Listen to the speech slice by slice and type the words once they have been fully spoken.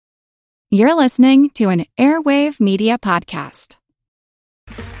You're listening to an Airwave Media Podcast.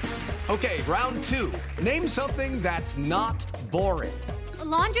 Okay, round two. Name something that's not boring. A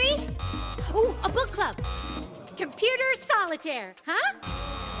laundry? Ooh, a book club. Computer solitaire, huh?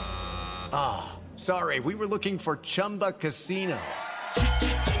 Ah, oh, sorry, we were looking for Chumba Casino.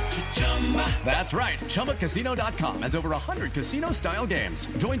 That's right, ChumbaCasino.com has over 100 casino-style games.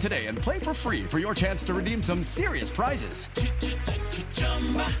 Join today and play for free for your chance to redeem some serious prizes.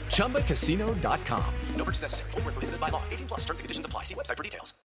 ChumbaCasino.com. No purchase necessary. Void where prohibited by law. 18 plus. Terms and conditions apply. See website for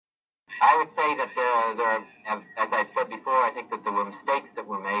details. I would say that there are, as I've said before, I think that there were mistakes that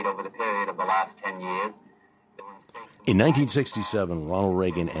were made over the period of the last 10 years. In 1967, Ronald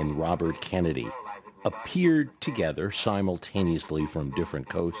Reagan and Robert Kennedy appeared together simultaneously from different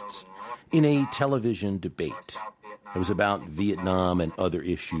coasts in a television debate. It was about Vietnam and other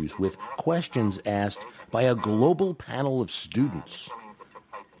issues, with questions asked by a global panel of students,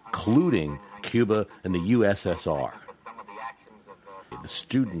 including Cuba and the USSR. The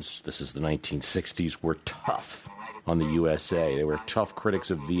students, this is the 1960s, were tough on the USA. They were tough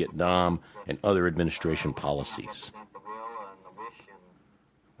critics of Vietnam and other administration policies.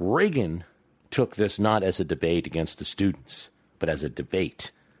 Reagan took this not as a debate against the students, but as a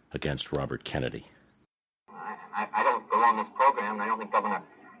debate against Robert Kennedy. I don't go on this program, and I don't think Governor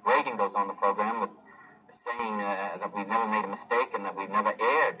Reagan goes on the program with saying that we've never made a mistake and that we've never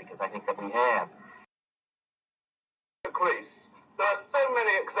erred, because I think that we have. Greece. There are so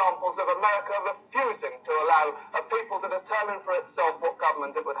many examples of America refusing to allow a people to determine for itself what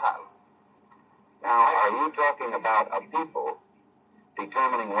government it would have. Now, are you talking about a people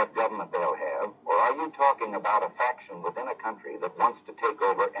determining what government they'll have, or are you talking about a faction within a country that wants to take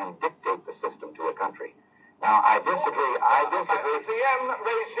over and dictate the system to a country? Now, I disagree. The Diem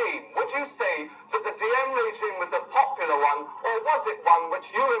regime. Would you say that the Diem regime was a popular one, or was it one which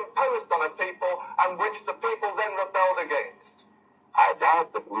you imposed on a people and which the people then rebelled against? I doubt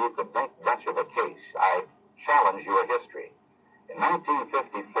that you could make much of a case. I challenge your history. In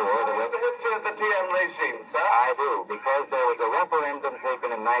 1954, What is the history of the Diem regime, sir? I do, because there was a referendum taken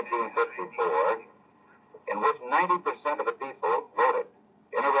in 1954 in which 90% of the people voted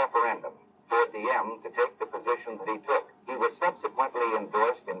in a referendum for Diem to take the position that he took. He was subsequently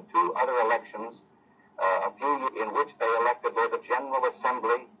endorsed in two other elections, in which they elected both a General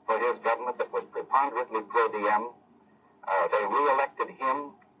Assembly for his government that was preponderantly pro-Diem. They re-elected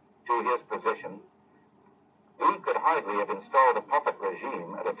him to his position. We could hardly have installed a puppet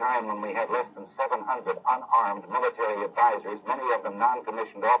regime at a time when we had less than 700 unarmed military advisors, many of them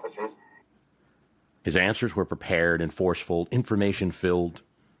non-commissioned officers. His answers were prepared and forceful, information-filled.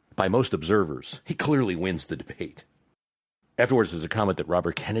 By most observers, he clearly wins the debate. Afterwards, there's a comment that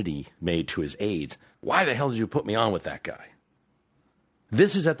Robert Kennedy made to his aides. Why the hell did you put me on with that guy?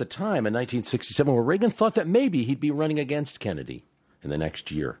 This is at the time in 1967 where Reagan thought that maybe he'd be running against Kennedy in the next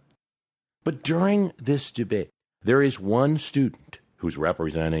year. But during this debate, there is one student who's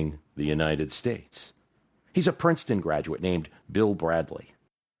representing the United States. He's a Princeton graduate named Bill Bradley.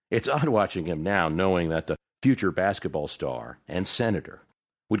 It's odd watching him now, knowing that the future basketball star and senator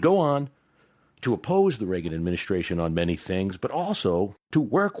would go on to oppose the Reagan administration on many things, but also to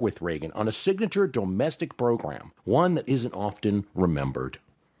work with Reagan on a signature domestic program, one that isn't often remembered.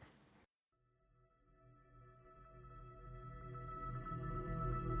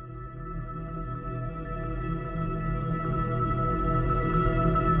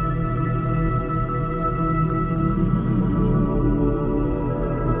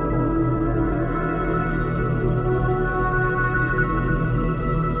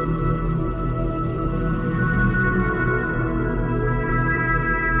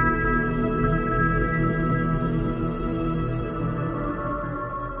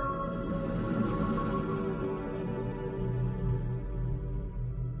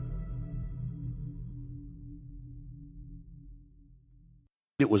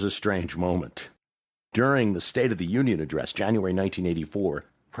 It was a strange moment. During the State of the Union address, January 1984,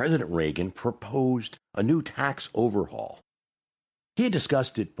 President Reagan proposed a new tax overhaul. He had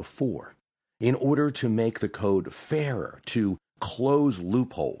discussed it before in order to make the code fairer, to close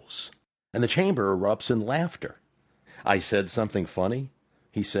loopholes. And the chamber erupts in laughter. I said something funny,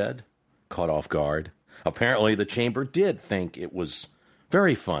 he said, caught off guard. Apparently the chamber did think it was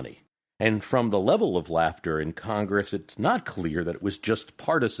very funny. And from the level of laughter in Congress, it's not clear that it was just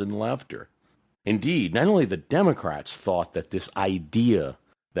partisan laughter. Indeed, not only the Democrats thought that this idea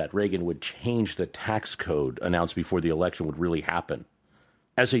that Reagan would change the tax code announced before the election would really happen.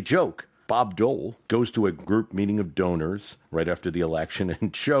 As a joke, Bob Dole goes to a group meeting of donors right after the election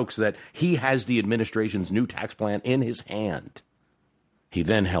and jokes that he has the administration's new tax plan in his hand. He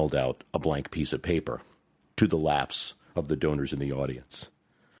then held out a blank piece of paper, to the laughs of the donors in the audience.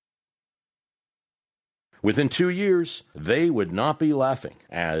 Within 2 years, they would not be laughing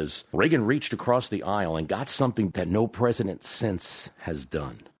as Reagan reached across the aisle and got something that no president since has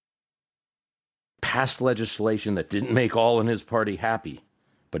done. Passed legislation that didn't make all in his party happy,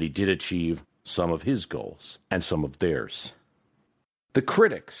 but he did achieve some of his goals and some of theirs. The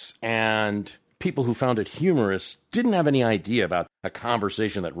critics and people who found it humorous didn't have any idea about a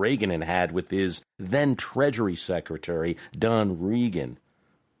conversation that Reagan had had with his then Treasury Secretary, Don Regan,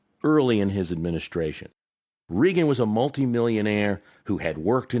 early in his administration. Regan was a multimillionaire who had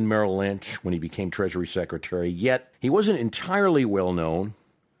worked in Merrill Lynch when he became Treasury Secretary, yet he wasn't entirely well known,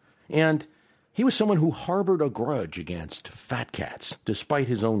 and he was someone who harbored a grudge against fat cats, despite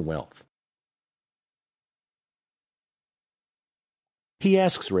his own wealth. He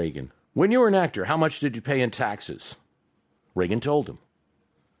asks Reagan, "When you were an actor, how much did you pay in taxes?" Reagan told him.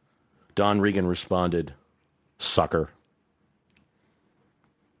 Don Regan responded, "Sucker."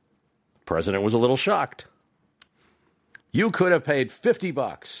 The president was a little shocked. "You could have paid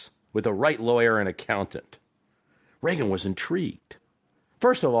 $50 with the right lawyer and accountant." Reagan was intrigued.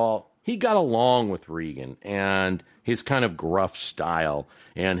 First of all, he got along with Reagan and his kind of gruff style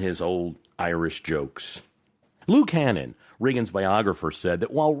and his old Irish jokes. Luke Hannon, Reagan's biographer, said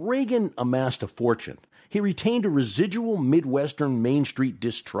that while Reagan amassed a fortune, he retained a residual Midwestern Main Street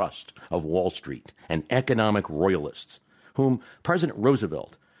distrust of Wall Street and economic royalists, whom President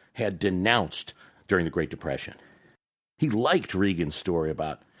Roosevelt had denounced during the Great Depression. He liked Reagan's story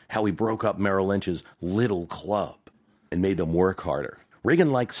about how he broke up Merrill Lynch's little club and made them work harder.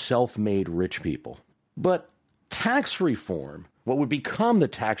 Reagan liked self-made rich people. But tax reform, what would become the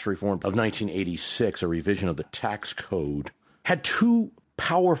tax reform of 1986, a revision of the tax code, had two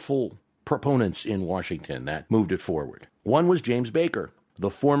powerful proponents in Washington that moved it forward. One was James Baker, the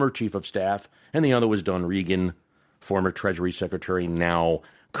former chief of staff, and the other was Don Regan, former Treasury Secretary, now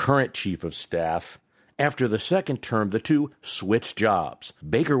current chief of staff. After the second term, the two switched jobs.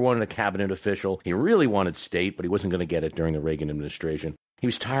 Baker wanted a cabinet official. He really wanted state, but he wasn't going to get it during the Reagan administration. He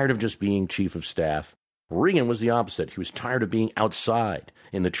was tired of just being chief of staff. Reagan was the opposite. He was tired of being outside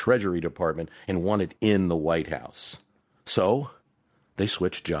in the Treasury Department and wanted in the White House. So they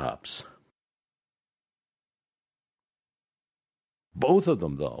switched jobs. Both of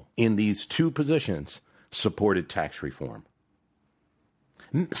them, though, in these two positions, supported tax reform.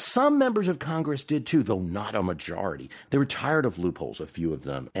 Some members of Congress did too, though not a majority. They were tired of loopholes, a few of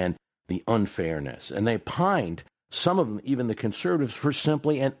them, and the unfairness. And they pined, some of them, even the conservatives, for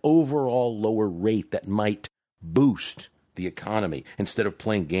simply an overall lower rate that might boost the economy instead of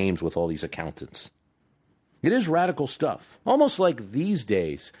playing games with all these accountants. It is radical stuff. Almost like these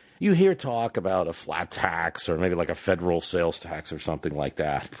days, you hear talk about a flat tax or maybe like a federal sales tax or something like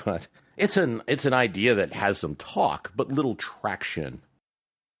that. But it's an idea that has some talk, but little traction.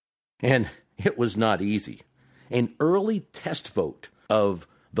 And it was not easy. An early test vote of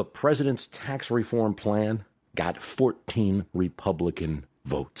the president's tax reform plan got 14 Republican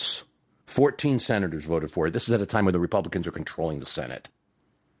votes. 14 senators voted for it. This is at a time when the Republicans are controlling the Senate.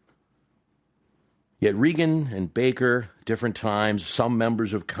 Yet Reagan and Baker, different times, some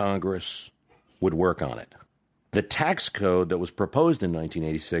members of Congress would work on it. The tax code that was proposed in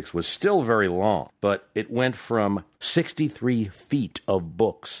 1986 was still very long, but it went from 63 feet of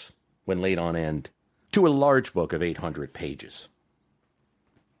books when laid on end, to a large book of 800 pages.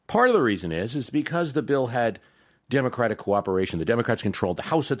 Part of the reason is because the bill had Democratic cooperation. The Democrats controlled the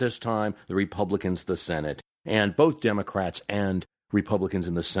House at this time, the Republicans the Senate, and both Democrats and Republicans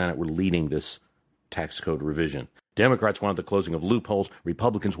in the Senate were leading this tax code revision. Democrats wanted the closing of loopholes.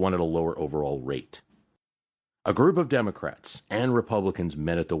 Republicans wanted a lower overall rate. A group of Democrats and Republicans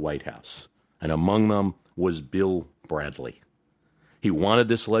met at the White House, and among them was Bill Bradley. He wanted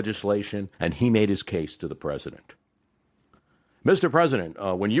this legislation, and he made his case to the president. Mr. President,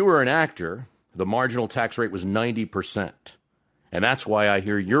 when you were an actor, the marginal tax rate was 90%, and that's why I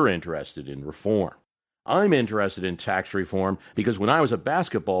hear you're interested in reform. I'm interested in tax reform because when I was a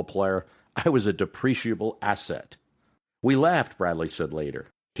basketball player, I was a depreciable asset. We laughed, Bradley said later.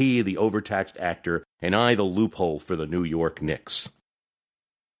 He, the overtaxed actor, and I, the loophole for the New York Knicks.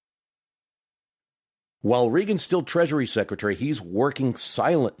 While Reagan's still Treasury Secretary, he's working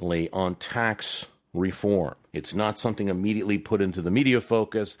silently on tax reform. It's not something immediately put into the media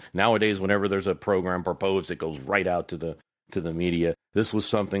focus. Nowadays, whenever there's a program proposed, it goes right out to the media. This was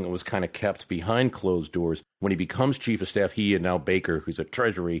something that was kind of kept behind closed doors. When he becomes chief of staff, he and now Baker, who's at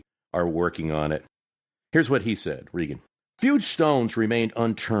Treasury, are working on it. Here's what he said, Reagan. Few stones remained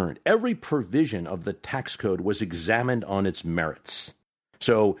unturned. Every provision of the tax code was examined on its merits.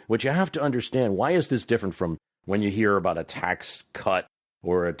 So what you have to understand, why is this different from when you hear about a tax cut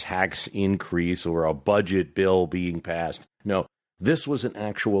or a tax increase or a budget bill being passed? No, this was an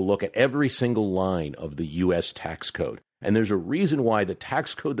actual look at every single line of the U.S. tax code. And there's a reason why the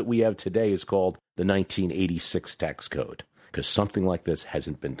tax code that we have today is called the 1986 tax code, because something like this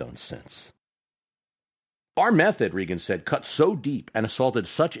hasn't been done since. Our method, Reagan said, cut so deep and assaulted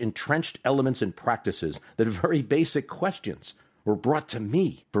such entrenched elements and practices that very basic questions were brought to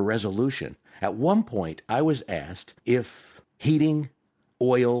me for resolution. At one point, I was asked if heating,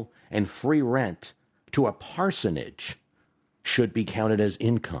 oil, and free rent to a parsonage should be counted as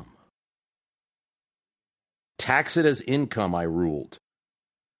income. Tax it as income, I ruled.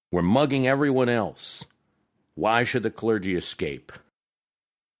 We're mugging everyone else. Why should the clergy escape?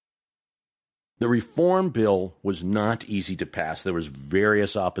 The reform bill was not easy to pass. There was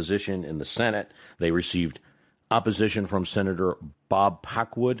various opposition in the Senate. They received opposition from Senator Bob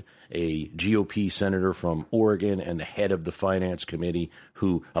Packwood, a GOP senator from Oregon and the head of the Finance Committee,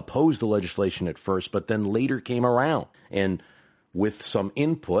 who opposed the legislation at first, but then later came around. And with some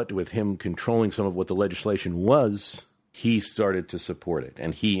input, with him controlling some of what the legislation was, he started to support it.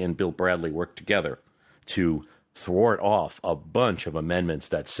 And he and Bill Bradley worked together to thwart off a bunch of amendments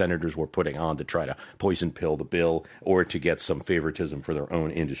that senators were putting on to try to poison pill the bill or to get some favoritism for their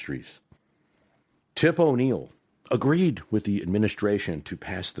own industries. Tip O'Neill agreed with the administration to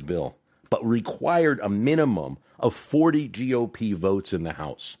pass the bill, but required a minimum of 40 GOP votes in the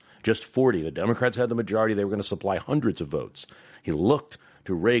House. Just 40. The Democrats had the majority. They were going to supply hundreds of votes. He looked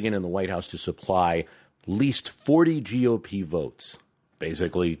to Reagan and the White House to supply at least 40 GOP votes.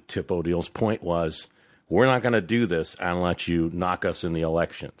 Basically, Tip O'Neill's point was, we're not going to do this and let you knock us in the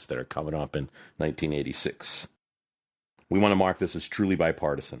elections that are coming up in 1986. We want to mark this as truly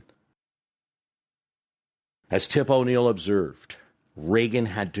bipartisan. As Tip O'Neill observed, Reagan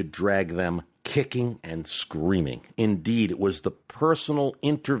had to drag them kicking and screaming. Indeed, it was the personal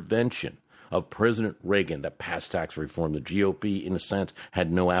intervention of President Reagan that passed tax reform. The GOP, in a sense,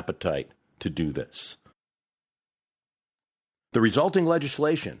 had no appetite to do this. The resulting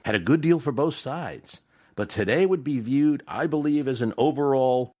legislation had a good deal for both sides, but today would be viewed, I believe, as an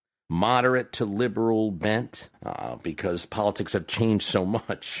overall moderate to liberal bent because politics have changed so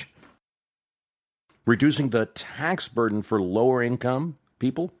much. Reducing the tax burden for lower income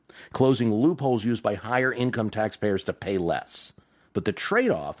people, closing loopholes used by higher income taxpayers to pay less. But the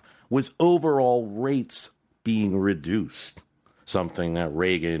trade-off was overall rates being reduced, something that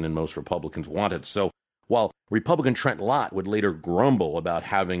Reagan and most Republicans wanted. So while Republican Trent Lott would later grumble about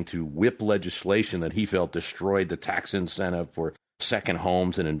having to whip legislation that he felt destroyed the tax incentive for second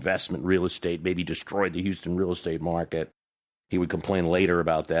homes and investment real estate, maybe destroyed the Houston real estate market, he would complain later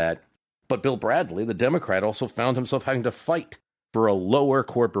about that. But Bill Bradley, the Democrat, also found himself having to fight for a lower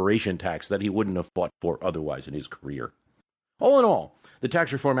corporation tax that he wouldn't have fought for otherwise in his career. All in all, the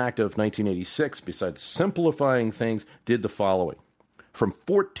Tax Reform Act of 1986, besides simplifying things, did the following. From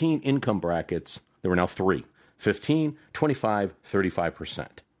 14 income brackets, there were now 3, 15, 25, 35%.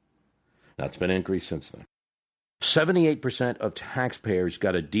 That's been increased since then. 78% of taxpayers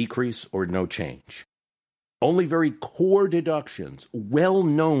got a decrease or no change. Only very core deductions, well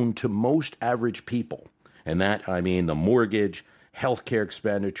known to most average people, and that, I mean, the mortgage, healthcare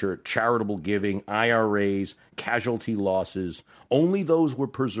expenditure, charitable giving, IRAs, casualty losses, only those were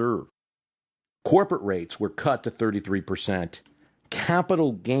preserved. Corporate rates were cut to 33%.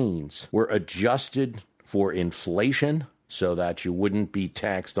 Capital gains were adjusted for inflation so that you wouldn't be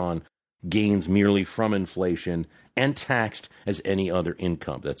taxed on gains merely from inflation and taxed as any other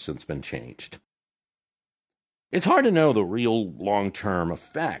income. That's since been changed. It's hard to know the real long-term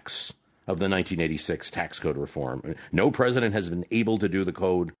effects of the 1986 tax code reform. No president has been able to do the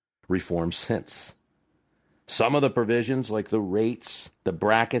code reform since. Some of the provisions, like the rates, the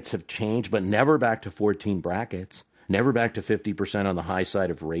brackets have changed, but never back to 14 brackets, never back to 50% on the high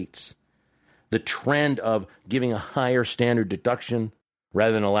side of rates. The trend of giving a higher standard deduction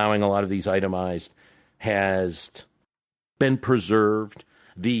rather than allowing a lot of these itemized has been preserved.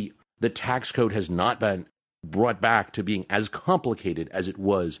 The tax code has not been brought back to being as complicated as it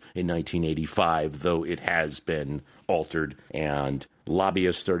was in 1985, though it has been altered, and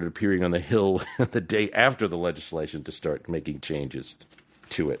lobbyists started appearing on the Hill the day after the legislation to start making changes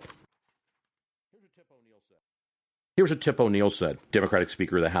to it. Here's what Tip O'Neill said, Democratic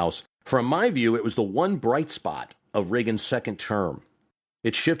Speaker of the House. From my view, it was the one bright spot of Reagan's second term.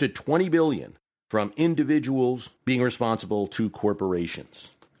 It shifted $20 billion from individuals being responsible to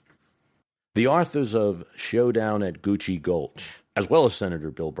corporations. The authors of Showdown at Gucci Gulch, as well as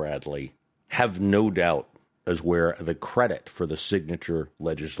Senator Bill Bradley, have no doubt is where the credit for the signature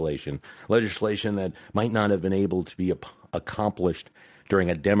legislation that might not have been able to be accomplished during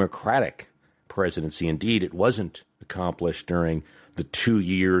a Democratic presidency. Indeed, it wasn't accomplished during the 2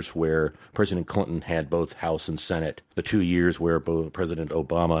 years where President Clinton had both House and Senate, the 2 years where President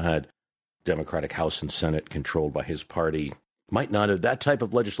Obama had Democratic House and Senate controlled by his party. That type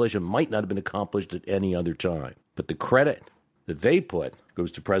of legislation might not have been accomplished at any other time. But the credit that they put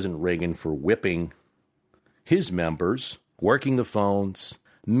goes to President Reagan for whipping his members, working the phones,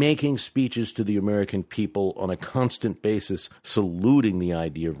 making speeches to the American people on a constant basis, saluting the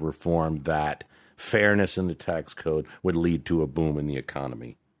idea of reform, that fairness in the tax code would lead to a boom in the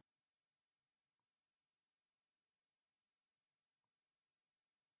economy.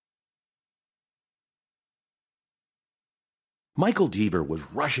 Michael Deaver was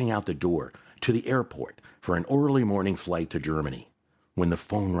rushing out the door to the airport for an early morning flight to Germany when the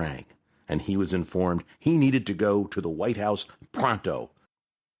phone rang, and he was informed he needed to go to the White House pronto,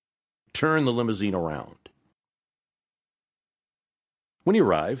 turn the limousine around. When he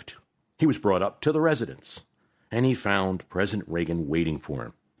arrived, he was brought up to the residence, and he found President Reagan waiting for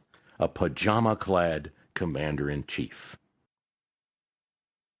him, a pajama-clad commander-in-chief.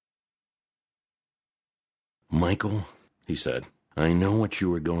 "Michael," he said, "I know what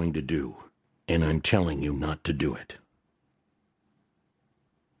you are going to do, and I'm telling you not to do it."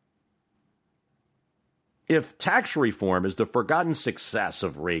 If tax reform is the forgotten success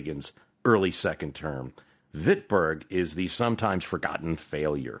of Reagan's early second term, Wittberg is the sometimes forgotten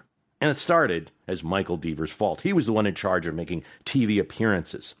failure. And it started as Michael Deaver's fault. He was the one in charge of making TV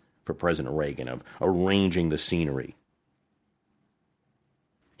appearances for President Reagan, of arranging the scenery.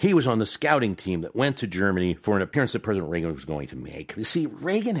 He was on the scouting team that went to Germany for an appearance that President Reagan was going to make. You see,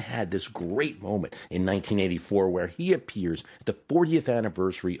 Reagan had this great moment in 1984 where he appears at the 40th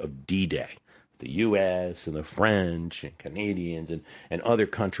anniversary of D-Day. The U.S. and the French and Canadians and other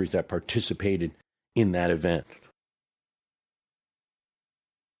countries that participated in that event.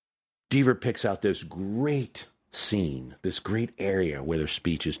 Deaver picks out this great scene, this great area where there's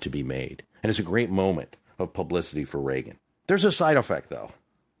speeches to be made. And it's a great moment of publicity for Reagan. There's a side effect, though,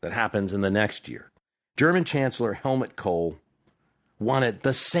 that happens in the next year. German Chancellor Helmut Kohl wanted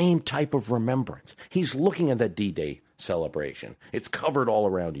the same type of remembrance. He's looking at that D-Day celebration. It's covered all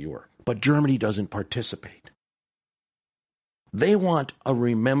around Europe. But Germany doesn't participate. They want a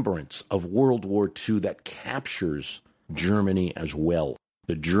remembrance of World War II that captures Germany as well,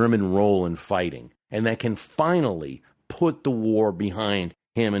 the German role in fighting, and that can finally put the war behind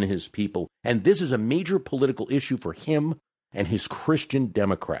him and his people. And this is a major political issue for him and his Christian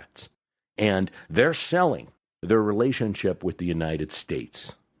Democrats. And they're selling their relationship with the United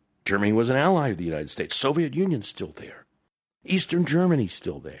States. Germany was an ally of the United States. Soviet Union's still there. Eastern Germany's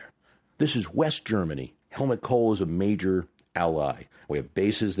still there. This is West Germany. Helmut Kohl is a major ally. We have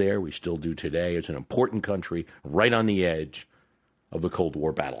bases there. We still do today. It's an important country right on the edge of the Cold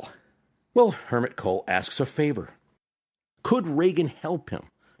War battle. Well, Helmut Kohl asks a favor. Could Reagan help him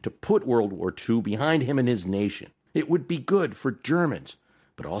to put World War II behind him and his nation? It would be good for Germans,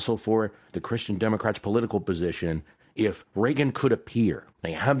 but also for the Christian Democrats' political position if Reagan could appear.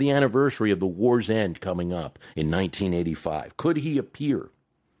 They have the anniversary of the war's end coming up in 1985. Could he appear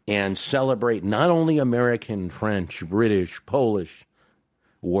and celebrate not only American, French, British, Polish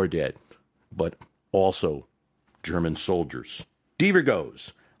war dead, but also German soldiers? Deaver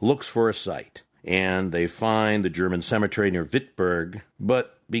goes, looks for a site, and they find the German cemetery near Wittberg,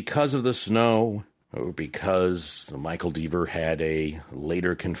 but because of the snow, or because Michael Deaver had a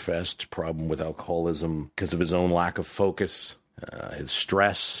later confessed problem with alcoholism because of his own lack of focus, his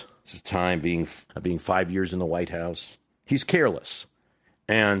stress, his time being 5 years in the White House, he's careless.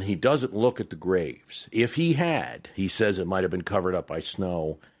 And he doesn't look at the graves. If he had, he says it might have been covered up by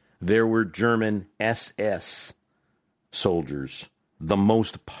snow. There were German SS soldiers, the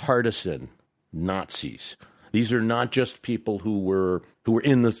most partisan Nazis. These are not just people who were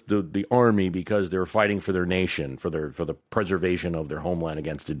in the army because they were fighting for their nation, for the preservation of their homeland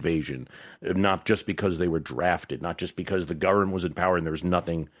against invasion. Not just because they were drafted, not just because the government was in power and there was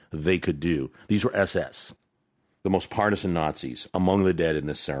nothing they could do. These were SS. The most partisan Nazis among the dead in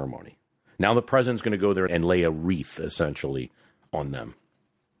this ceremony. Now the president's going to go there and lay a wreath, essentially, on them.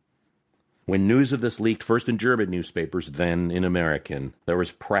 When news of this leaked first in German newspapers, then in American, there was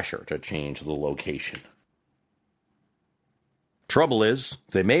pressure to change the location. Trouble is,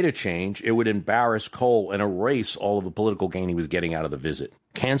 if they made a change, it would embarrass Kohl and erase all of the political gain he was getting out of the visit.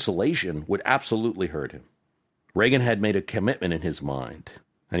 Cancellation would absolutely hurt him. Reagan had made a commitment in his mind,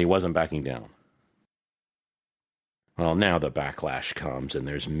 and he wasn't backing down. Well, now the backlash comes, and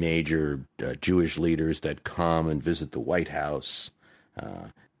there's major Jewish leaders that come and visit the White House.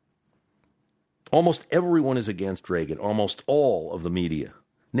 Almost everyone is against Reagan, almost all of the media.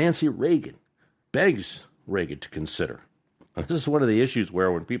 Nancy Reagan begs Reagan to consider. This is one of the issues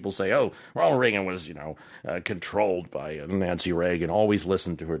where when people say, oh, Ronald Reagan was, controlled by Nancy Reagan, always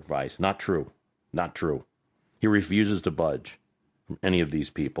listen to her advice. Not true. Not true. He refuses to budge from any of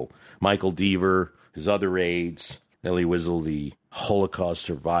these people. Michael Deaver, his other aides, Elie Wiesel, the Holocaust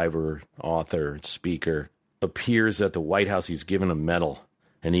survivor, author, speaker, appears at the White House. He's given a medal,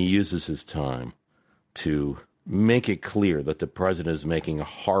 and he uses his time to make it clear that the president is making a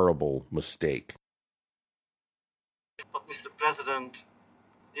horrible mistake. But, Mr. President,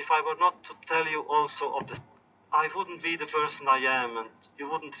 if I were not to tell you also of this, I wouldn't be the person I am, and you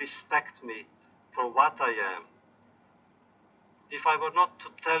wouldn't respect me for what I am. If I were not to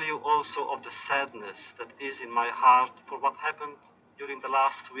tell you also of the sadness that is in my heart for what happened during the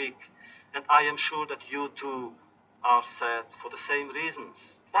last week, and I am sure that you too are sad for the same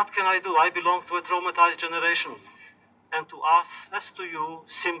reasons. What can I do? I belong to a traumatized generation. And to us, as to you,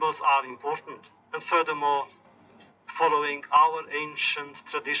 symbols are important. And furthermore, following our ancient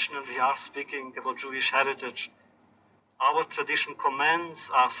tradition, and we are speaking about Jewish heritage, our tradition commands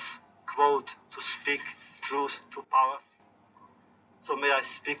us, quote, to speak truth to power. So may I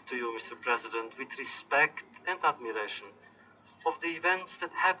speak to you, Mr. President, with respect and admiration of the events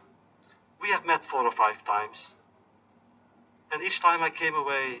that happened. We have met 4 or 5 times, and each time I came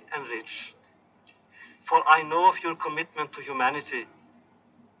away enriched. For I know of your commitment to humanity,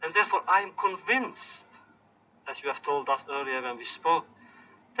 and therefore I am convinced, as you have told us earlier when we spoke,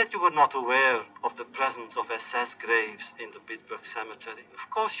 that you were not aware of the presence of SS graves in the Bitburg Cemetery. Of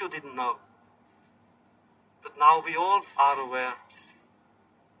course you didn't know. But now we all are aware.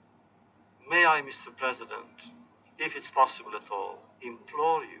 May I, Mr. President, if it's possible at all,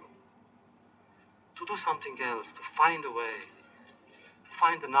 implore you to do something else, to find a way, to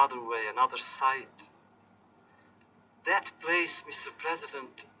find another way, another site. That place, Mr.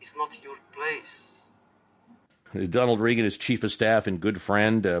 President, is not your place. Donald Reagan, his chief of staff and good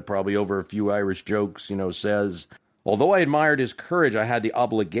friend, probably over a few Irish jokes, says, although I admired his courage, I had the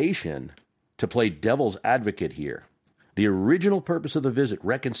obligation to play devil's advocate here. The original purpose of the visit,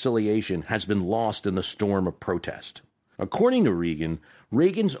 reconciliation, has been lost in the storm of protest. According to Reagan,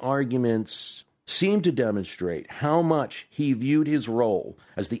 Reagan's arguments seem to demonstrate how much he viewed his role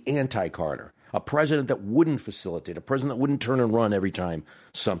as the anti-Carter, a president that wouldn't facilitate, a president that wouldn't turn and run every time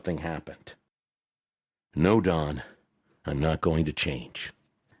something happened. No, Don, I'm not going to change.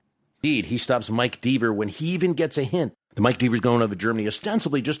 Indeed, he stops Mike Deaver when he even gets a hint that Mike Deaver's going over to Germany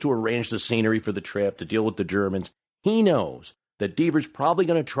ostensibly just to arrange the scenery for the trip, to deal with the Germans. He knows that Deaver's probably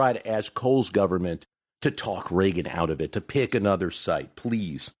going to try to ask Kohl's government to talk Reagan out of it, to pick another site.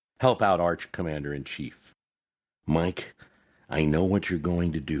 Please help out Arch Commander-in-Chief. Mike, I know what you're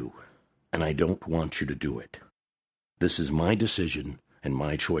going to do, and I don't want you to do it. This is my decision and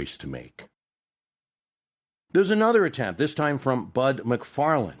my choice to make. There's another attempt, this time from Bud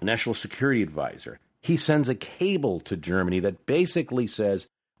McFarlane, National Security Advisor. He sends a cable to Germany that basically says,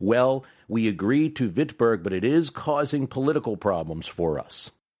 well, we agreed to Wittberg, but it is causing political problems for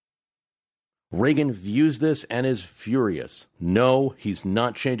us. Reagan views this and is furious. No, he's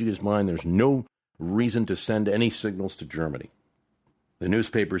not changing his mind. There's no reason to send any signals to Germany. The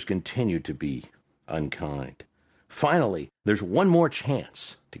newspapers continue to be unkind. Finally, there's one more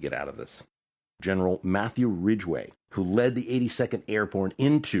chance to get out of this. General Matthew Ridgway, who led the 82nd Airborne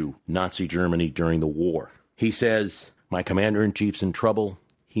into Nazi Germany during the war. He says, my commander-in-chief's in trouble.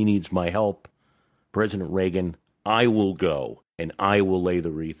 He needs my help. President Reagan, I will go, and I will lay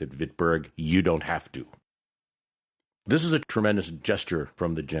the wreath at Wittberg. You don't have to. This is a tremendous gesture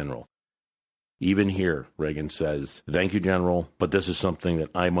from the general. Even here, Reagan says, thank you, General, but this is something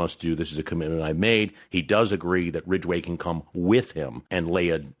that I must do. This is a commitment I made. He does agree that Ridgway can come with him and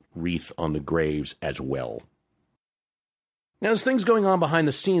lay a wreath on the graves as well. Now, there's things going on behind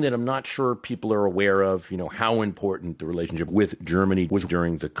the scene that I'm not sure people are aware of, how important the relationship with Germany was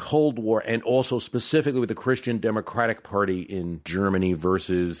during the Cold War, and also specifically with the Christian Democratic Party in Germany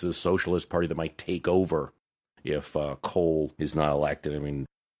versus the Socialist Party that might take over if Kohl is not elected.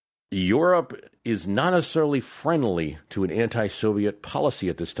 Europe is not necessarily friendly to an anti-Soviet policy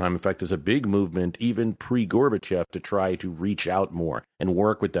at this time. In fact, there's a big movement, even pre-Gorbachev, to try to reach out more and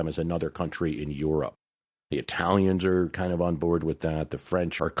work with them as another country in Europe. The Italians are kind of on board with that. The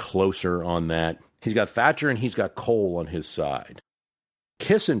French are closer on that. He's got Thatcher and he's got Kohl on his side.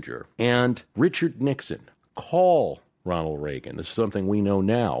 Kissinger and Richard Nixon call Ronald Reagan. This is something we know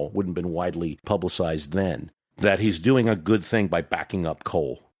now, wouldn't have been widely publicized then. that he's doing a good thing by backing up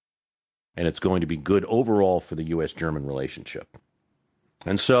Kohl. And it's going to be good overall for the U.S.-German relationship.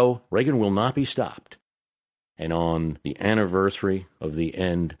 And so Reagan will not be stopped. And on the anniversary of the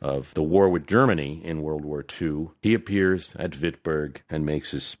end of the war with Germany in World War II, he appears at Wittberg and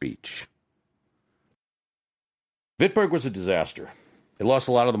makes his speech. Wittberg was a disaster. It lost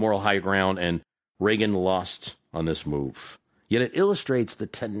a lot of the moral high ground, and Reagan lost on this move. Yet it illustrates the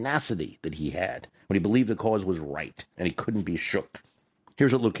tenacity that he had when he believed the cause was right and he couldn't be shook.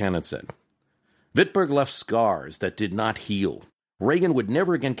 Here's what Lukannon said. Wittberg left scars that did not heal. Reagan would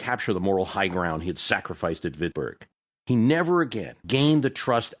never again capture the moral high ground he had sacrificed at Wittberg. He never again gained the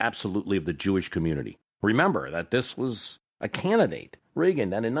trust absolutely of the Jewish community. Remember that this was a candidate,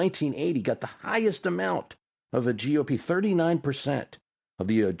 Reagan, that in 1980 got the highest amount of a GOP, 39% of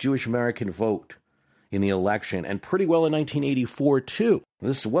the Jewish American vote in the election, and pretty well in 1984, too.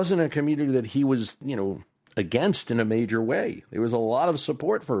 This wasn't a community that he was, against in a major way. There was a lot of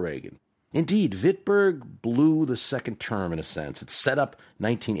support for Reagan. Indeed, Wittberg blew the second term in a sense. It set up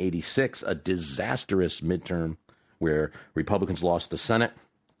 1986, a disastrous midterm where Republicans lost the Senate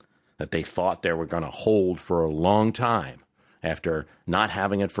that they thought they were going to hold for a long time. After not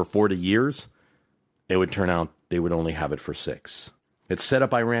having it for 40 years, it would turn out they would only have it for 6. It set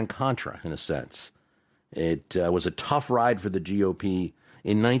up Iran-Contra in a sense. It was a tough ride for the GOP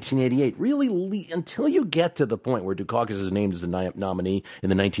in 1988, really until you get to the point where Dukakis is named as the nominee in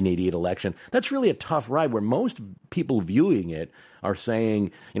the 1988 election. That's really a tough ride where most people viewing it are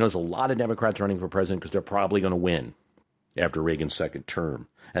saying, there's a lot of Democrats running for president because they're probably going to win after Reagan's second term.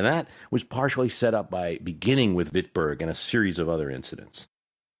 And that was partially set up by beginning with Wittberg and a series of other incidents.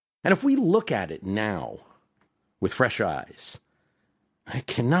 And if we look at it now with fresh eyes, it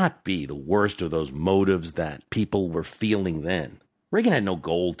cannot be the worst of those motives that people were feeling then. Reagan had no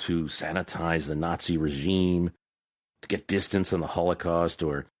goal to sanitize the Nazi regime, to get distance on the Holocaust,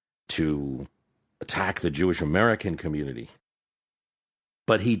 or to attack the Jewish American community.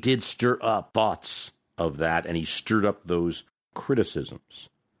 But he did stir up thoughts of that, and he stirred up those criticisms.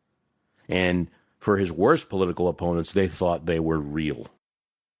 And for his worst political opponents, they thought they were real.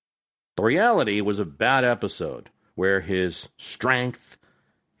 The reality was a bad episode where his strength,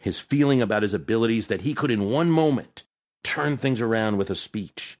 his feeling about his abilities that he could in one moment turn things around with a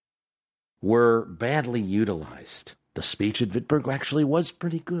speech, were badly utilized. The speech at Wittberg actually was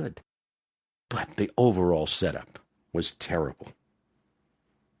pretty good, but the overall setup was terrible.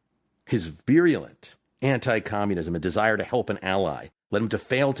 His virulent anti-communism and desire to help an ally led him to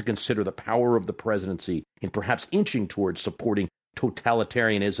fail to consider the power of the presidency in perhaps inching towards supporting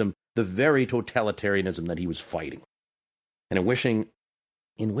totalitarianism, the very totalitarianism that he was fighting. And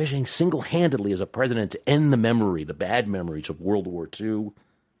in wishing single-handedly as a president to end the bad memories of World War II,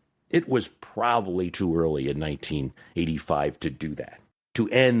 it was probably too early in 1985 to do that. To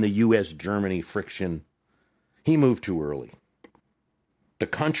end the U.S.-Germany friction, he moved too early. The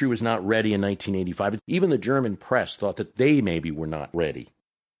country was not ready in 1985. Even the German press thought that they maybe were not ready.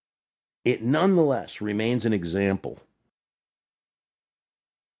 It nonetheless remains an example.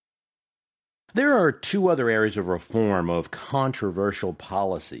 There are 2 other areas of reform of controversial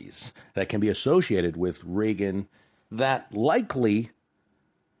policies that can be associated with Reagan that likely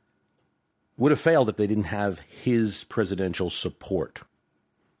would have failed if they didn't have his presidential support.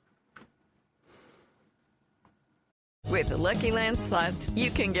 With the Lucky Land Slots, you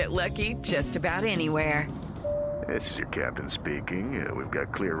can get lucky just about anywhere. This is your captain speaking. We've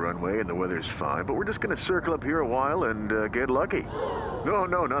got clear runway and the weather's fine, but we're just going to circle up here a while and get lucky.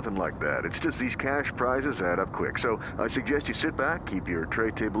 No, nothing like that. It's just these cash prizes add up quick. So I suggest you sit back, keep your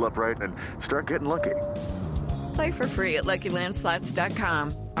tray table upright, and start getting lucky. Play for free at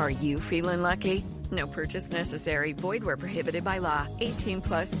LuckyLandSlots.com. Are you feeling lucky? No purchase necessary. Void where prohibited by law.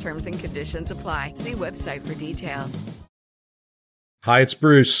 18+ terms and conditions apply. See website for details. Hi, it's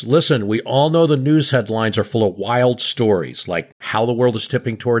Bruce. Listen, we all know the news headlines are full of wild stories, like how the world is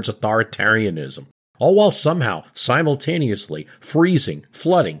tipping towards authoritarianism, all while somehow, simultaneously, freezing,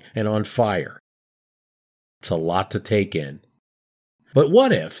 flooding, and on fire. It's a lot to take in. But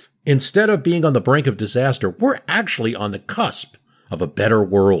what if, instead of being on the brink of disaster, we're actually on the cusp of a better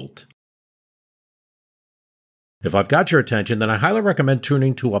world? If I've got your attention, then I highly recommend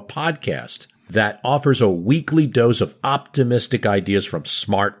tuning to a podcast that offers a weekly dose of optimistic ideas from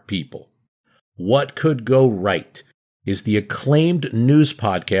smart people. What Could Go Right is the acclaimed news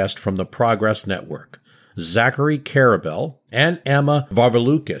podcast from the Progress Network. Zachary Karabell and Emma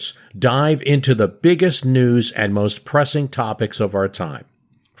Varvaloucas dive into the biggest news and most pressing topics of our time,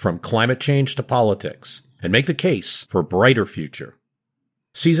 from climate change to politics, and make the case for a brighter future.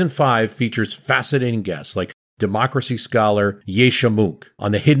 Season 5 features fascinating guests like democracy scholar Yesha Mounk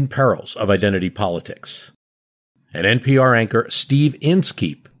on the hidden perils of identity politics, and NPR anchor Steve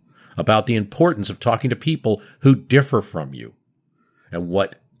Inskeep about the importance of talking to people who differ from you, and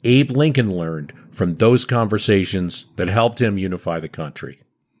what Abe Lincoln learned from those conversations that helped him unify the country.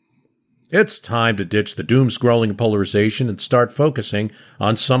 It's time to ditch the doom-scrolling polarization and start focusing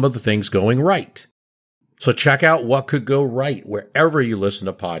on some of the things going right. So check out What Could Go Right wherever you listen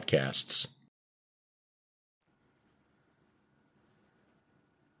to podcasts.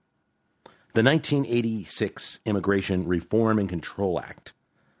 The 1986 Immigration Reform and Control Act,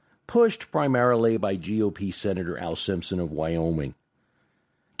 pushed primarily by GOP Senator Al Simpson of Wyoming,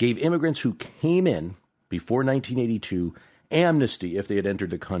 gave immigrants who came in before 1982 amnesty if they had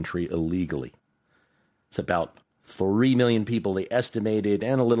entered the country illegally. It's about 3 million people they estimated,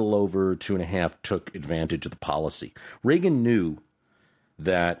 and a little over 2.5 took advantage of the policy. Reagan knew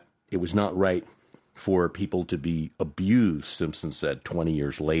that it was not right for people to be abused, Simpson said 20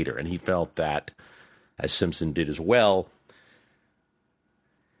 years later, and he felt that, as Simpson did as well,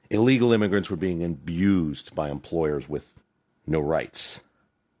 illegal immigrants were being abused by employers with no rights.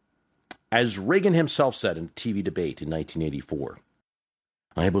 As Reagan himself said in a TV debate in 1984,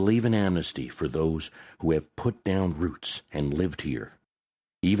 "I believe in amnesty for those who have put down roots and lived here,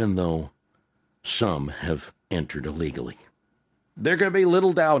 even though some have entered illegally." There can be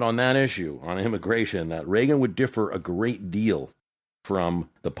little doubt on that issue, on immigration, that Reagan would differ a great deal from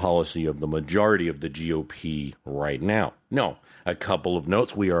the policy of the majority of the GOP right now. No, a couple of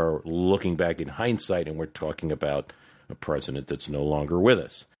notes. We are looking back in hindsight, and we're talking about a president that's no longer with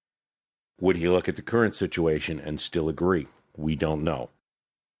us. Would he look at the current situation and still agree? We don't know.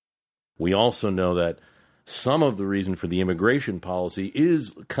 We also know that some of the reason for the immigration policy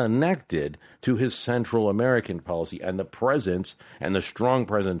is connected to his Central American policy and the presence and the strong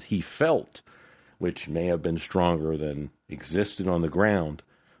presence he felt, which may have been stronger than existed on the ground,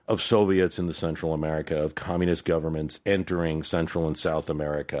 of Soviets in the Central America, of communist governments entering Central and South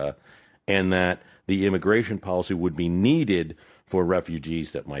America, and that the immigration policy would be needed for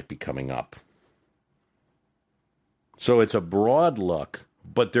refugees that might be coming up. So it's a broad look,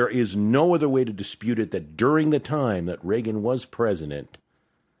 but there is no other way to dispute it that during the time that Reagan was president,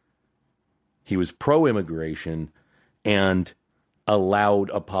 he was pro-immigration and allowed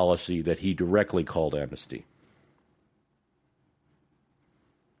a policy that he directly called amnesty.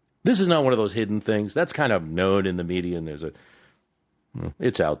 This is not one of those hidden things. That's kind of known in the media, and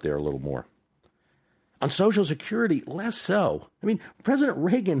it's out there a little more. On Social Security, less so. I mean, President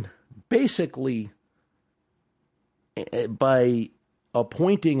Reagan basically, by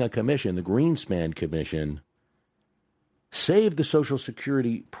appointing a commission, the Greenspan Commission, saved the Social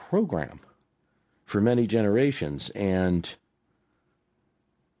Security program for many generations and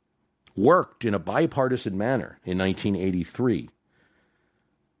worked in a bipartisan manner in 1983.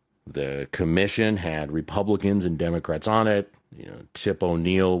 The commission had Republicans and Democrats on it. Tip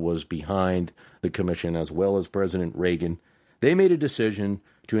O'Neill was behind the commission as well as President Reagan. They made a decision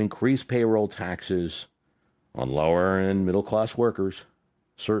to increase payroll taxes on lower and middle class workers,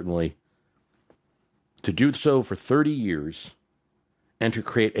 certainly, to do so for 30 years and to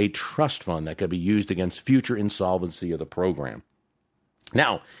create a trust fund that could be used against future insolvency of the program.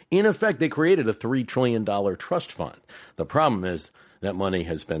 Now, in effect, they created a $3 trillion trust fund. The problem is that money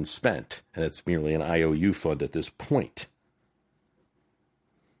has been spent, and it's merely an IOU fund at this point.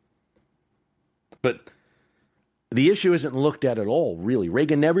 But the issue isn't looked at all, really.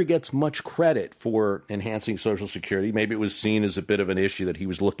 Reagan never gets much credit for enhancing Social Security. Maybe it was seen as a bit of an issue that he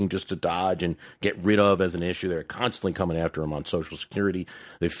was looking just to dodge and get rid of as an issue. They're constantly coming after him on Social Security.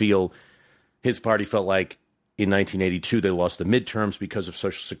 His party felt like in 1982 they lost the midterms because of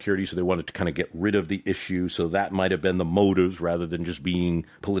Social Security, so they wanted to kind of get rid of the issue. So that might have been the motives rather than just being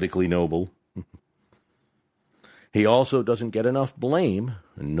politically noble. He also doesn't get enough blame,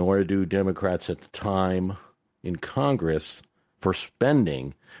 nor do Democrats at the time in Congress, for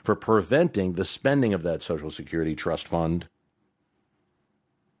preventing the spending of that Social Security trust fund.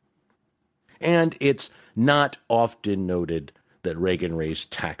 And it's not often noted that Reagan raised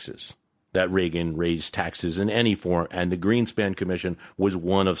taxes. In any form, and the Greenspan Commission was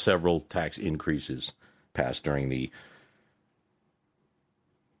one of several tax increases passed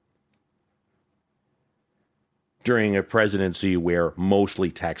during a presidency where mostly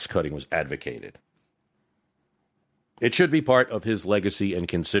tax cutting was advocated. It should be part of his legacy and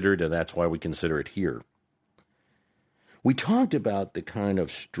considered, and that's why we consider it here. We talked about the kind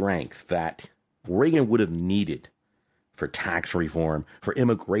of strength that Reagan would have needed for tax reform, for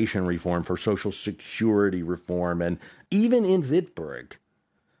immigration reform, for Social Security reform, and even in Wittenberg,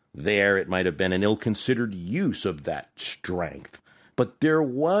 There, it might have been an ill-considered use of that strength. But there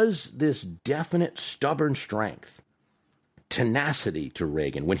was this definite stubborn strength, tenacity to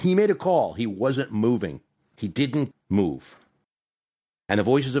Reagan. When he made a call, he wasn't moving. He didn't move. And the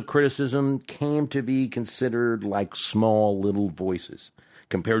voices of criticism came to be considered like small little voices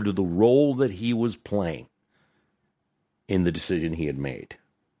compared to the role that he was playing in the decision he had made.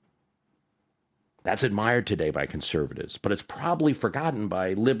 That's admired today by conservatives, but it's probably forgotten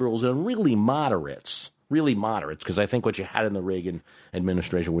by liberals and really moderates, because I think what you had in the Reagan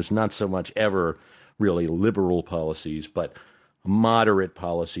administration was not so much ever really liberal policies, but moderate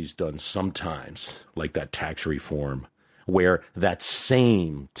policies done sometimes, like that tax reform, where that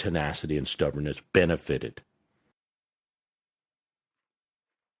same tenacity and stubbornness benefited.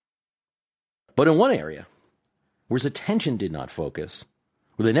 But in one area, where his attention did not focus,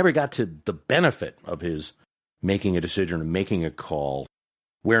 where they never got to the benefit of his making a decision or making a call,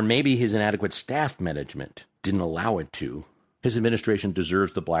 where maybe his inadequate staff management didn't allow it to, his administration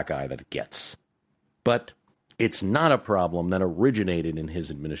deserves the black eye that it gets. But it's not a problem that originated in his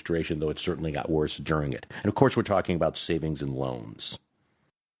administration, though it certainly got worse during it. And of course, we're talking about savings and loans.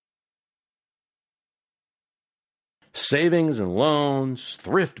 Savings and loans,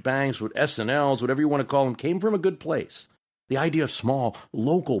 thrift banks, S&Ls, whatever you want to call them, came from a good place. The idea of small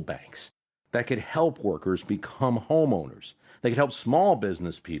local banks that could help workers become homeowners. They could help small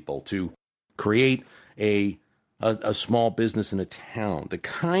business people to create a small business in a town. The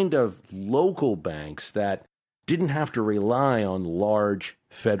kind of local banks that didn't have to rely on large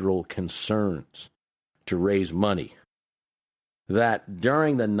federal concerns to raise money. That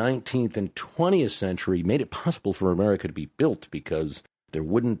during the 19th and 20th century made it possible for America to be built because there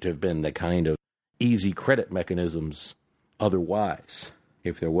wouldn't have been the kind of easy credit mechanisms otherwise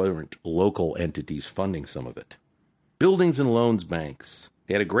if there weren't local entities funding some of it. Buildings and loans banks.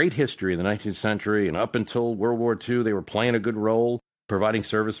 They had a great history in the 19th century, and up until World War II, they were playing a good role, providing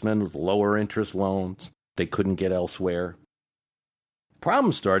servicemen with lower interest loans they couldn't get elsewhere.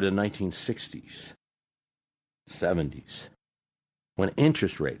 Problems started in the 1960s, 70s, when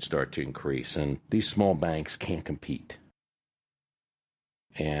interest rates start to increase and these small banks can't compete.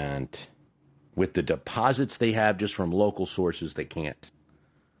 And with the deposits they have just from local sources, they can't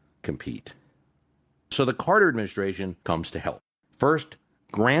compete. So the Carter administration comes to help. First,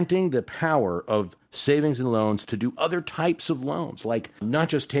 granting the power of savings and loans to do other types of loans, like not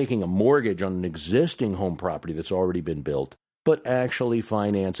just taking a mortgage on an existing home property that's already been built, but actually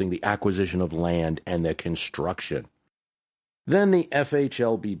financing the acquisition of land and the construction. Then the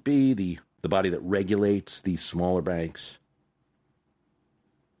FHLBB, the body that regulates these smaller banks,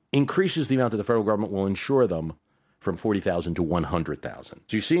 increases the amount that the federal government will insure them from $40,000 to $100,000. So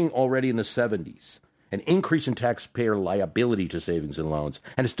you're seeing already in the 70s an increase in taxpayer liability to savings and loans,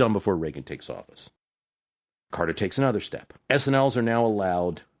 and it's done before Reagan takes office. Carter takes another step. S&Ls are now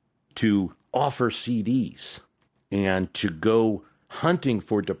allowed to offer CDs and to go hunting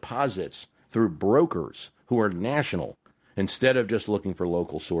for deposits through brokers who are national instead of just looking for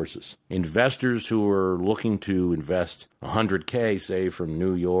local sources. Investors who are looking to invest $100K, say from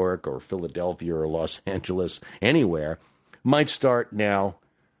New York or Philadelphia or Los Angeles, anywhere, might start now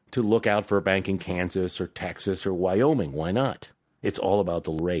to look out for a bank in Kansas or Texas or Wyoming. Why not? It's all about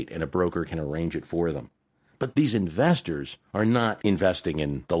the rate, and a broker can arrange it for them. But these investors are not investing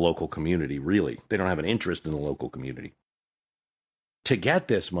in the local community, really. They don't have an interest in the local community. To get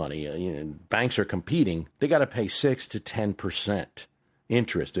this money, banks are competing. They got to pay 6 to 10%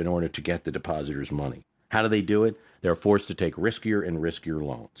 interest in order to get the depositors' money. How do they do it? They're forced to take riskier and riskier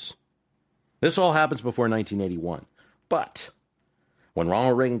loans. This all happens before 1981. But when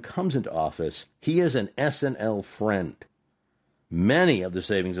Ronald Reagan comes into office, he is an S&L friend. Many of the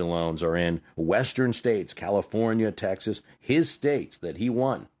savings and loans are in western states, California, Texas, his states that he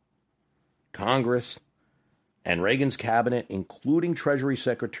won. Congress and Reagan's cabinet, including Treasury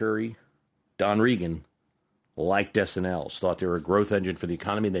Secretary Don Regan, liked S&Ls, thought they were a growth engine for the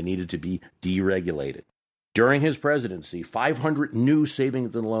economy that needed to be deregulated. During his presidency, 500 new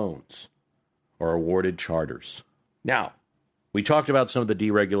savings and loans are awarded charters. Now, we talked about some of the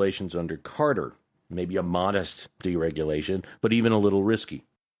deregulations under Carter, maybe a modest deregulation, but even a little risky.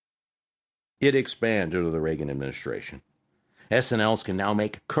 It expanded under the Reagan administration. S&Ls can now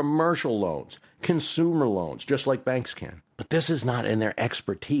make commercial loans, consumer loans, just like banks can. But this is not in their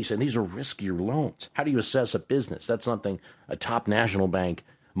expertise, and these are riskier loans. How do you assess a business? That's something a top national bank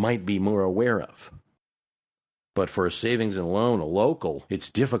might be more aware of. But for a savings and loan, a local, it's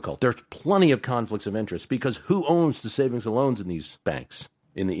difficult. There's plenty of conflicts of interest because who owns the savings and loans in these banks,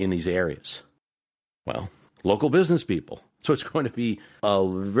 in these areas? Well, local business people. So it's going to be a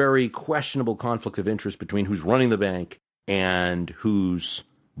very questionable conflict of interest between who's running the bank and who's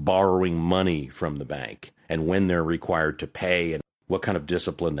borrowing money from the bank, and when they're required to pay and what kind of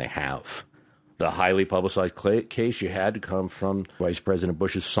discipline they have. The highly publicized case you had to come from Vice President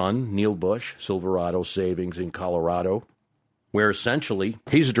Bush's son, Neil Bush, Silverado Savings in Colorado, where essentially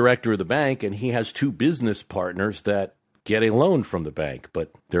he's a director of the bank and he has two business partners that get a loan from the bank,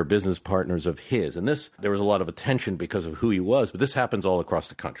 but they're business partners of his. And there was a lot of attention because of who he was, but this happens all across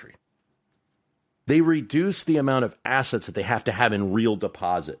the country. They reduce the amount of assets that they have to have in real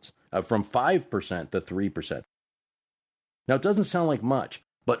deposits from 5% to 3%. Now, it doesn't sound like much,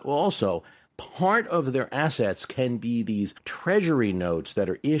 but also part of their assets can be these treasury notes that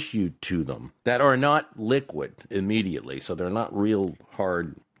are issued to them that are not liquid immediately, so they're not real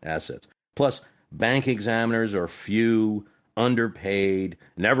hard assets. Plus, bank examiners are few, underpaid,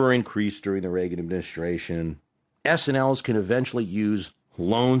 never increased during the Reagan administration. S&Ls can eventually use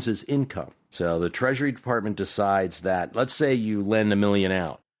loans as income. So the Treasury Department decides that, let's say you lend $1 million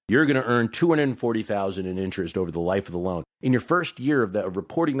out. You're going to earn $240,000 in interest over the life of the loan. In your first year of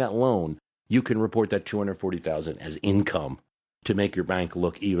reporting that loan, you can report that $240,000 as income to make your bank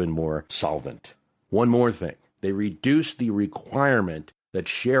look even more solvent. One more thing. They reduce the requirement that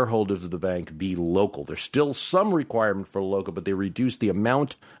shareholders of the bank be local. There's still some requirement for local, but they reduce the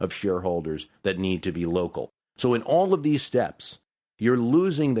amount of shareholders that need to be local. So in all of these steps, you're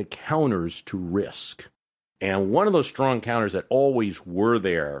losing the counters to risk. And one of those strong counters that always were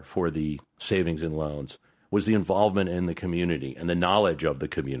there for the savings and loans was the involvement in the community and the knowledge of the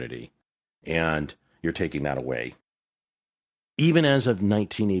community. And you're taking that away. Even as of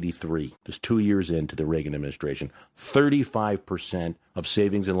 1983, just 2 years into the Reagan administration, 35% of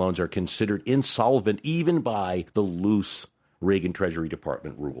savings and loans are considered insolvent even by the loose Reagan Treasury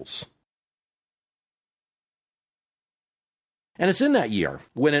Department rules. And it's in that year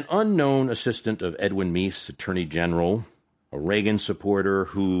when an unknown assistant of Edwin Meese, Attorney General, a Reagan supporter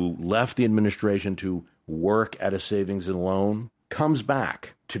who left the administration to work at a savings and loan, comes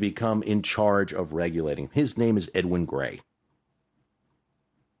back to become in charge of regulating. His name is Edwin Gray.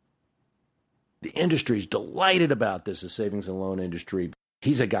 The industry is delighted about this, the savings and loan industry.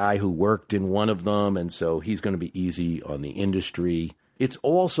 He's a guy who worked in one of them, and so he's going to be easy on the industry. It's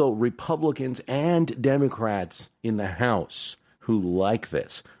also Republicans and Democrats in the House who like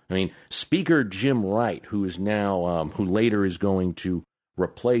this. I mean, Speaker Jim Wright, who is now, who later is going to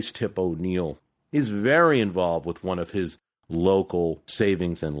replace Tip O'Neill, is very involved with one of his local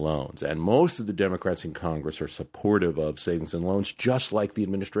savings and loans. And most of the Democrats in Congress are supportive of savings and loans, just like the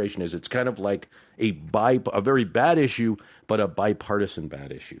administration is. It's kind of like a very bad issue, but a bipartisan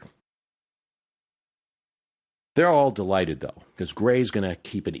bad issue. They're all delighted, though, because Gray's going to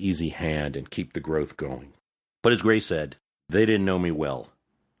keep an easy hand and keep the growth going. But as Gray said, they didn't know me well,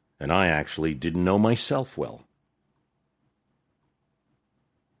 and I actually didn't know myself well.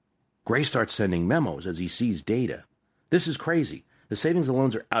 Gray starts sending memos as he sees data. This is crazy. The savings and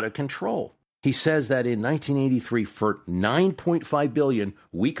loans are out of control. He says that in 1983, for $9.5 billion,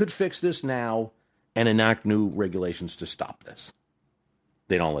 we could fix this now and enact new regulations to stop this.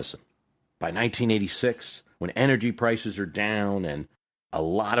 They don't listen. By 1986, when energy prices are down and a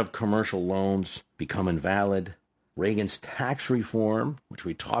lot of commercial loans become invalid, Reagan's tax reform, which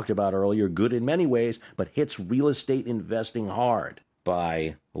we talked about earlier, good in many ways, but hits real estate investing hard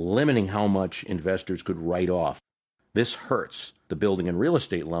by limiting how much investors could write off. This hurts the building and real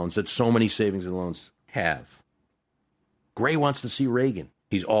estate loans that so many savings and loans have. Gray wants to see Reagan.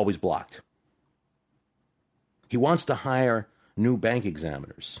 He's always blocked. He wants to hire new bank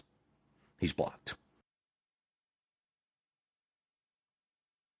examiners. He's blocked.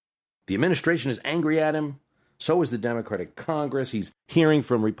 The administration is angry at him. So is the Democratic Congress. He's hearing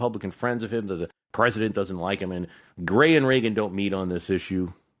from Republican friends of him that the president doesn't like him. And Gray and Reagan don't meet on this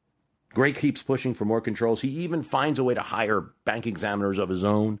issue. Gray keeps pushing for more controls. He even finds a way to hire bank examiners of his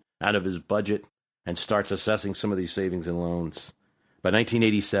own out of his budget and starts assessing some of these savings and loans. By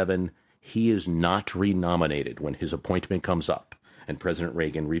 1987, he is not renominated when his appointment comes up, and President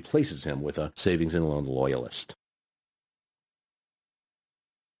Reagan replaces him with a savings and loan loyalist.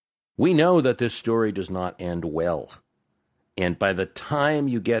 We know that this story does not end well. And by the time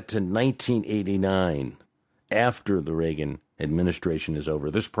you get to 1989, after the Reagan administration is over,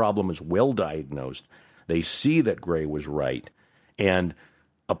 this problem is well diagnosed. They see that Gray was right. And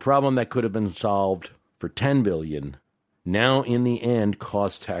a problem that could have been solved for $10 billion now in the end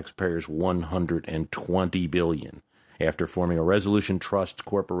costs taxpayers $120 billion. After forming a Resolution Trust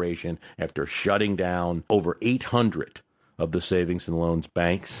Corporation, after shutting down over 800 of the savings and loans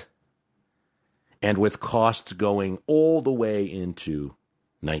banks, and with costs going all the way into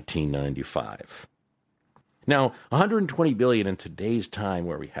 1995. Now, $120 billion in today's time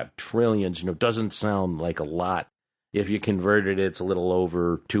where we have trillions, doesn't sound like a lot. If you converted it, it's a little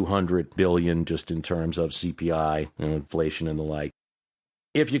over $200 billion just in terms of CPI and inflation and the like.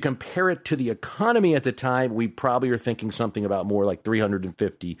 If you compare it to the economy at the time, we probably are thinking something about more like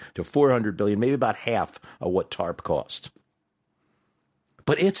 $350 to $400 billion, maybe about half of what TARP cost.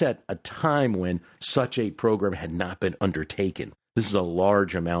 But it's at a time when such a program had not been undertaken. This is a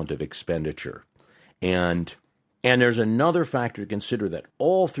large amount of expenditure. And there's another factor to consider that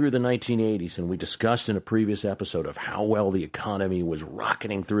all through the 1980s, and we discussed in a previous episode of how well the economy was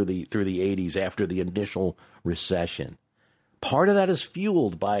rocketing through the 80s after the initial recession. Part of that is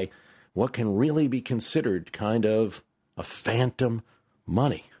fueled by what can really be considered kind of a phantom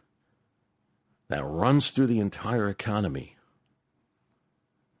money that runs through the entire economy,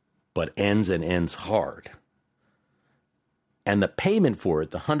 but ends hard. And the payment for it,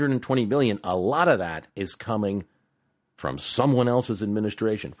 the $120 billion, a lot of that is coming from someone else's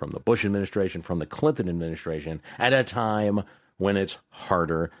administration, from the Bush administration, from the Clinton administration, at a time when it's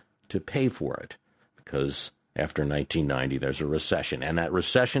harder to pay for it. Because after 1990, there's a recession. And that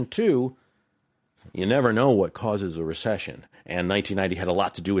recession, too, you never know what causes a recession. And 1990 had a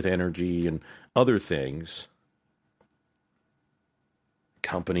lot to do with energy and other things.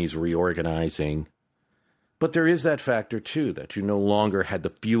 Companies reorganizing. But there is that factor, too, that you no longer had the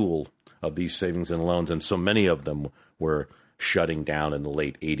fuel of these savings and loans, and so many of them were shutting down in the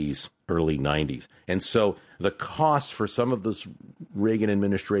late 80s, early 90s. And so the costs for some of this Reagan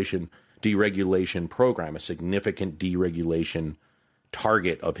administration deregulation program, a significant deregulation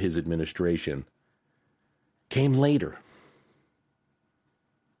target of his administration, came later.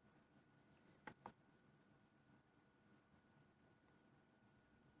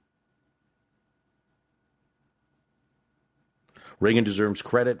 Reagan deserves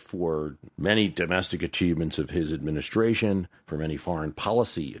credit for many domestic achievements of his administration, for many foreign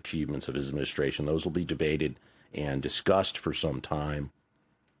policy achievements of his administration. Those will be debated and discussed for some time.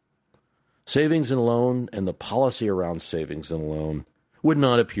 Savings and loan and the policy around savings and loan would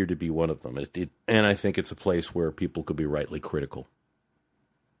not appear to be one of them. And I think it's a place where people could be rightly critical.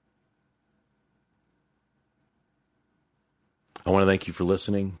 I want to thank you for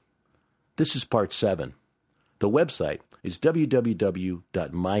listening. This is part 7. The website is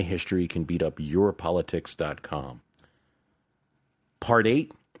www.myhistorycanbeatupyourpolitics.com. Part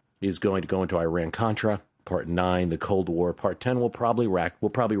 8 is going to go into Iran-Contra. Part 9, the Cold War. Part 10, we'll probably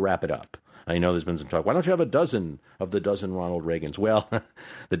wrap it up. I know there's been some talk. Why don't you have a dozen of the dozen Ronald Reagans? Well,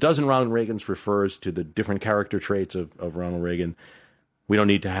 the dozen Ronald Reagans refers to the different character traits of Ronald Reagan. We don't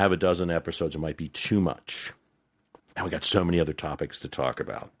need to have a dozen episodes. It might be too much. And we got so many other topics to talk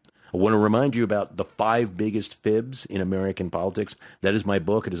about. I want to remind you about the 5 biggest fibs in American politics. That is my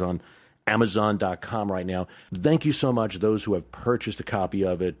book. It is on Amazon.com right now. Thank you so much, those who have purchased a copy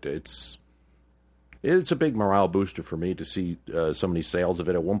of it. It's a big morale booster for me to see so many sales of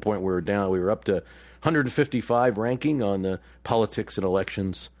it. At one point, we were up to 155 ranking on the politics and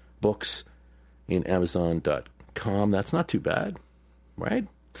elections books in Amazon.com. That's not too bad, right?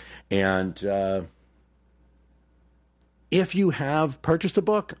 And if you have purchased a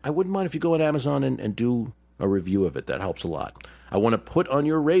book, I wouldn't mind if you go on Amazon and do a review of it. That helps a lot. I want to put on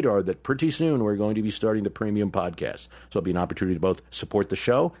your radar that pretty soon we're going to be starting the premium podcast. So it'll be an opportunity to both support the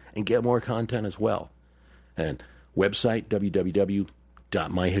show and get more content as well. And website,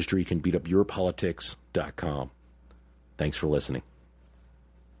 www.myhistorycanbeatupyourpolitics.com. Thanks for listening.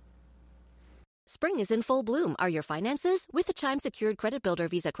 Spring is in full bloom. Are your finances? With the Chime Secured Credit Builder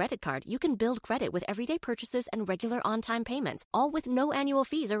Visa credit card, you can build credit with everyday purchases and regular on-time payments, all with no annual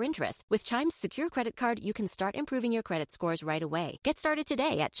fees or interest. With Chime's Secure Credit Card, you can start improving your credit scores right away. Get started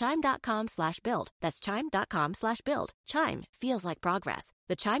today at chime.com/build. That's chime.com/build. Chime feels like progress.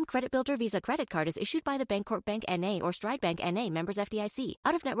 The Chime Credit Builder Visa credit card is issued by the Bancorp Bank N.A. or Stride Bank N.A. members FDIC.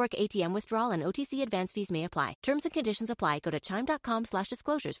 Out-of-network ATM withdrawal and OTC advance fees may apply. Terms and conditions apply. Go to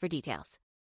chime.com/disclosures for details.